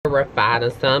terrified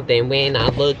of something. When I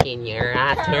look in your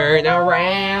eye, turn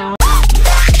around.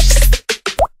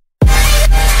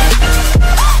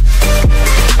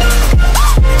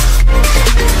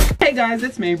 Hey guys,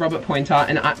 it's me, Robert Poynter,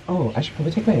 and I should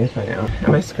probably take my earphone out.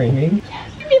 Am I screaming?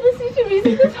 Yes. You've been listening to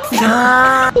music this whole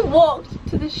time. We walked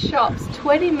to the shops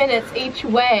 20 minutes each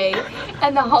way,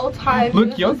 and the whole time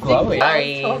look, you're glowing.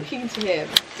 I was talking to him,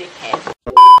 dickhead.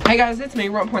 Hey guys, it's me,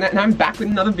 Robert Poynter, and I'm back with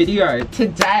another video.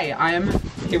 Today, I am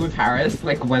here with Paris.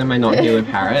 Like, when am I not here with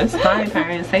Paris? Hi,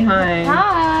 Paris, say hi.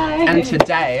 Hi. And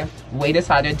today, we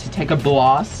decided to take a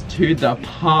blast to the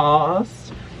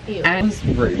past. Ew. And it's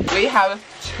rude. We have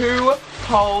 2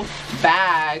 whole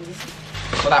bags.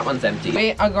 Well, that one's empty.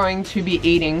 We are going to be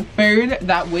eating food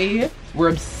that we were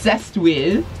obsessed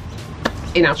with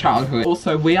in our childhood.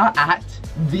 Also, we are at,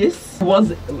 this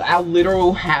was our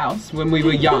literal house when we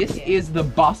were young. This is the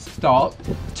bus stop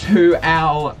to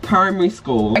our primary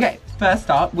school. Okay, first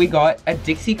up, we got a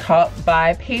Dixie cup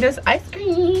by Peter's Ice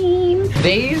Cream.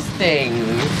 These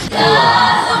things,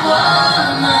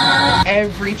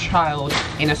 every child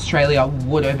in Australia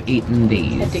would have eaten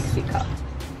these. A Dixie cup.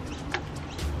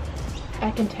 I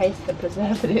can taste the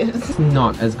preservatives. It's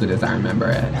not as good as I remember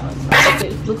it. No, it's not.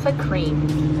 It looks like cream.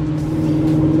 It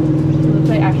looks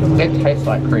like actual cream. It tastes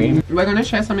like cream. We're going to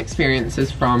share some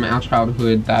experiences from our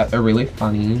childhood that are really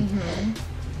funny.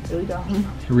 Really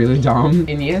dumb. Really dumb.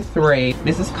 In year 3,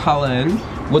 Mrs. Cullen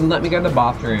wouldn't let me go to the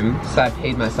bathroom, so I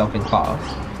peed myself in class.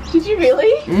 Did you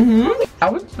really? I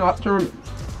was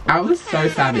so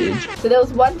savage. So there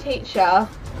was one teacher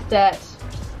that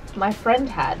my friend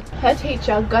had. Her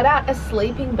teacher got out a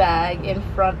sleeping bag in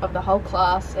front of the whole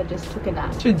class and just took a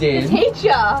nap. She did. The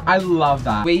teacher! I love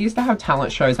that. We used to have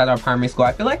talent shows at our primary school.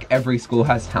 I feel like every school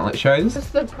has talent shows.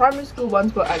 Just the primary school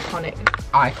ones were iconic.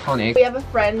 Iconic. We have a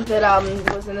friend that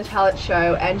was in the talent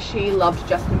show and she loved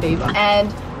Justin Bieber. And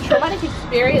traumatic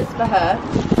experience for her,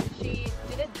 she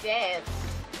did a dance.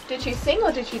 Did she sing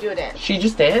or did she do a dance? She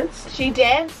just danced? She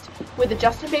danced with a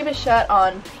Justin Bieber shirt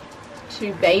on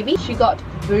to Baby. She got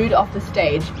booed off the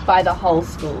stage by the whole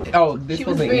school. Oh, this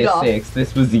wasn't year 6.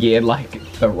 This was year like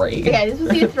 3. Yeah, this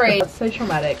was year 3. It's so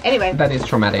traumatic. Anyway. That is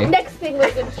traumatic. Next thing we're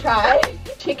going to try,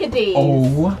 chickadees.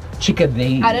 Oh,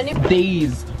 chickadees. I don't even...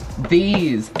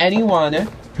 These. Anyone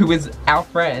who is our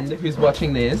friend who's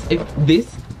watching this, if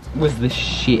this was the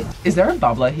shit. Is there a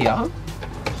bubbler here?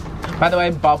 By the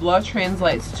way, bubbler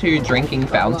translates to drinking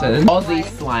fountain. Aussie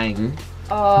slang.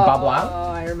 Oh, bubbler.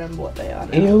 I remember what they are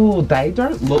now. Ew, they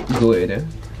don't look good.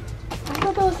 I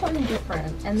thought there was something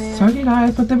different. And then... So did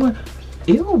I thought they were...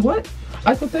 Ew, what?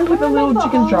 I thought they were the little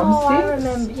chicken drumsticks. I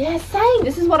remember. Yeah, same.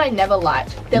 This is what I never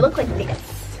liked. They look like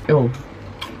this. Ew.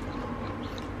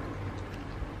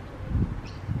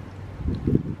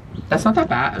 That's not that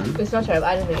bad. It's not terrible.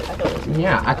 I didn't think it. I thought it was.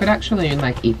 Yeah, I could actually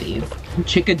like eat these.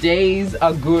 Chickadees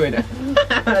are good.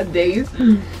 Days.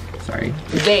 Sorry.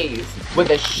 Days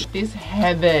with a this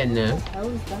heaven. What the hell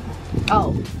is that?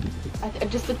 Oh, I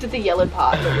just looked at the yellow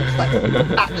part and it looks like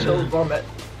actual vomit.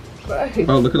 Gross.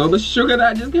 Oh, look at all the sugar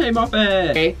that just came off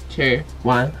it. 3, 2,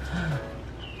 1.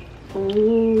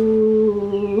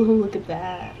 Ooh, look at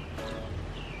that.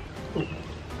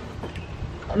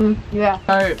 Yeah.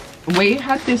 So we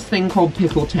had this thing called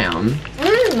Pickle Town.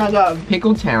 My God.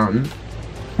 Pickle Town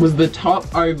was the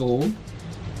top oval,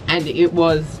 and it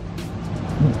was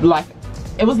like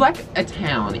a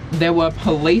town. There were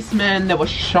policemen, there were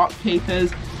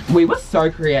shopkeepers. We were so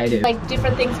creative. Like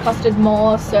different things costed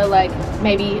more, so like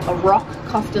maybe a rock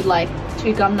costed like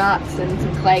 2 gum nuts and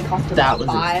some clay costed that like was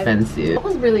 5. expensive. That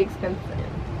was really expensive.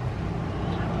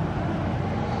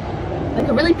 Like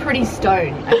a really pretty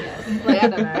stone, I guess. Like I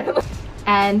don't know.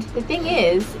 And the thing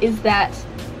is that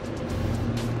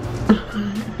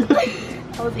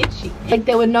I was itchy. Like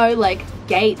there were no like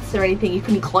gates or anything. You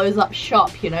couldn't close up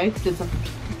shop, you know, because it's a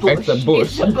bush. It's a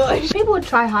bush. It's a bush. People would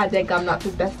try hide their gum nuts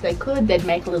as best they could. They'd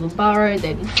make a little burrow.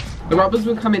 The robbers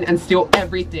would come in and steal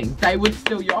everything. They would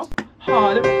steal your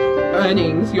hard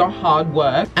earnings, your hard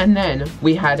work. And then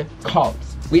we had cops.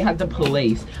 We had the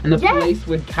police, and the police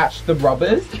would catch the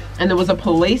robbers, and there was a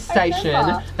police station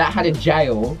that had a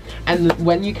jail, and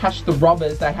when you catch the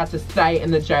robbers, they had to stay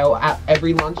in the jail at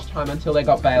every lunchtime until they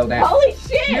got bailed out. Holy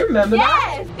shit! Do you remember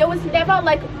that? Yes! There was never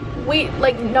like,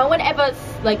 no one ever,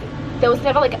 like, there was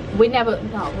never like,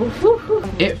 no.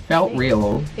 It felt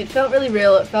real. It felt really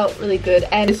real, it felt really good,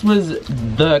 and this was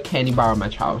the candy bar of my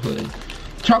childhood.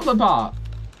 Chocolate bar.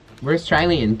 We're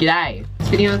Australian. G'day. This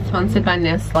video is sponsored by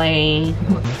Nestle.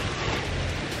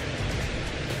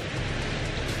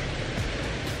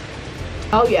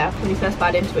 Oh yeah, when you first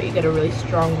bite into it, you get a really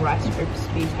strong Rice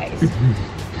Krispie taste.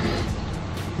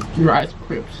 Rice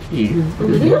crispy.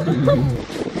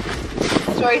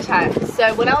 Story time.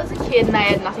 So when I was a kid and I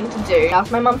had nothing to do, I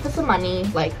asked my mum for some money,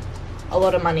 like a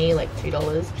lot of money, like $2.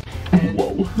 And,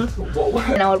 Whoa.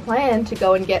 and I would plan to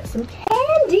go and get some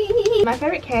candy. My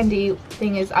favorite candy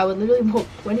thing is I would literally walk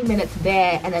 20 minutes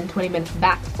there and then 20 minutes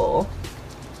back for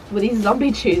were these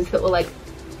zombie chews that were like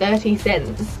 30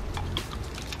 cents.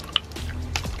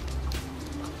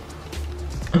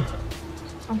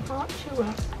 I can't chew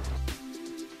it.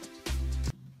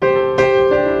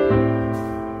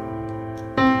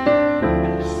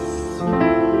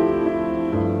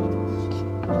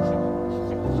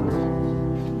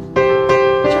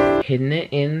 Hitting it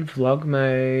in vlog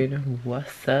mode.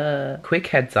 What's up? Quick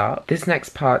heads up, this next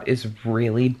part is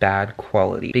really bad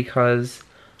quality because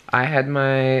I had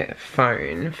my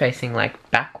phone facing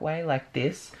like back way like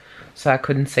this, so I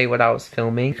couldn't see what I was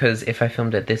filming, because if I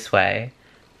filmed it this way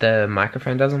the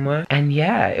microphone doesn't work. And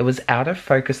yeah, it was out of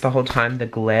focus the whole time. The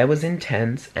glare was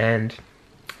intense and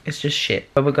it's just shit.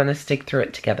 But we're gonna stick through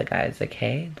it together, guys,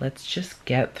 okay? Let's just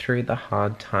get through the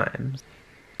hard times.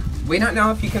 We don't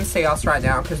know if you can see us right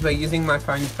now because we're using my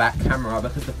phone's back camera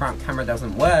because the front camera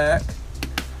doesn't work.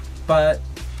 But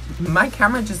my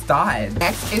camera just died.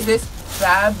 Next is this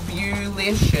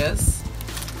fabulicious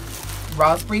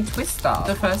raspberry twister.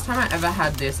 The first time I ever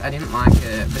had this, I didn't like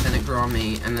it, but then it grew on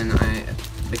me and then I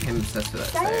became obsessed with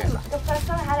it. Same. The first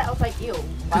time I had it, I was like, ew.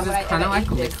 Because it's kind of like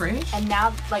licorice. And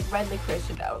now, like red licorice,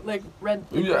 you know, like red.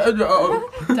 Yeah, no.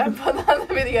 Don't put that on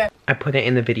the video. I put it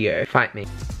in the video. Fight me.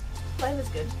 Flavor's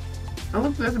good. Oh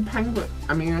look, there's a penguin.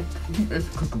 I mean, it's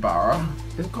a kookaburra.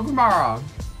 It's a kookaburra.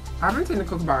 I haven't seen a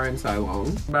kookaburra in so long.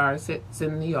 Kookaburra sits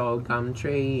in the old gum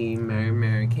tree. Merry,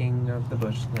 merry king of the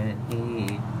bush, let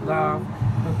he laugh.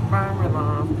 Kookaburra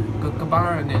laugh.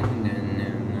 Kookaburra na na na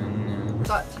na na.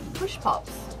 Got push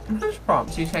pops. Push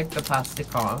pops. You take the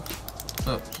plastic off.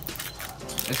 Look.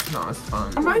 It's not as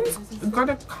fun. Mine's got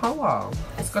a colour.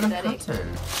 It's got a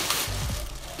pattern.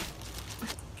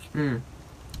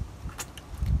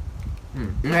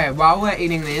 Okay, while we're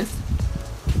eating this,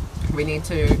 we need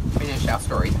to finish our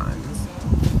story times.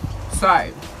 So,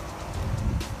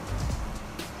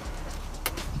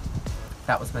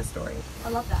 that was my story. I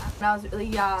love that. When I was really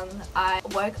young, I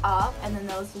woke up and then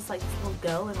there was just like this little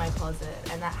girl in my closet,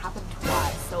 and that happened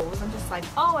twice. So it wasn't just like,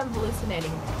 oh, I'm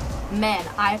hallucinating. Man,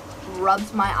 I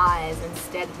rubbed my eyes and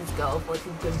stared at this girl for like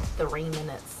a good 3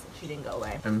 minutes. She didn't go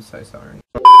away. I'm so sorry.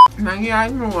 Thank you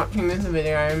guys for watching this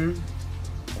video.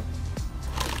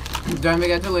 Don't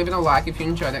forget to leave it a like if you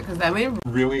enjoyed it, because that would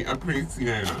really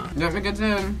appreciate it. Don't forget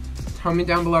to tell me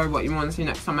down below what you want to see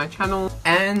next on my channel.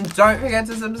 And don't forget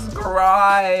to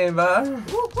subscribe.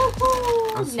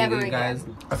 I'll see you guys.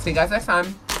 I'll see you guys next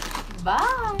time.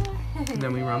 Bye. And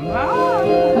then we run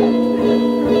bye.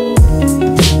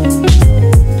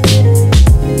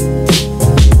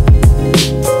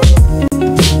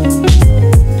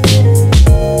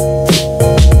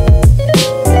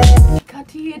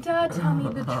 Tell me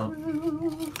the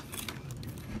truth.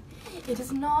 It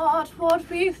is not what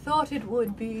we thought it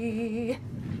would be.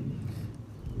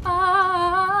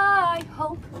 I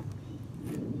hope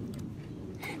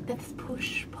that this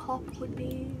push pop would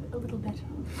be a little better.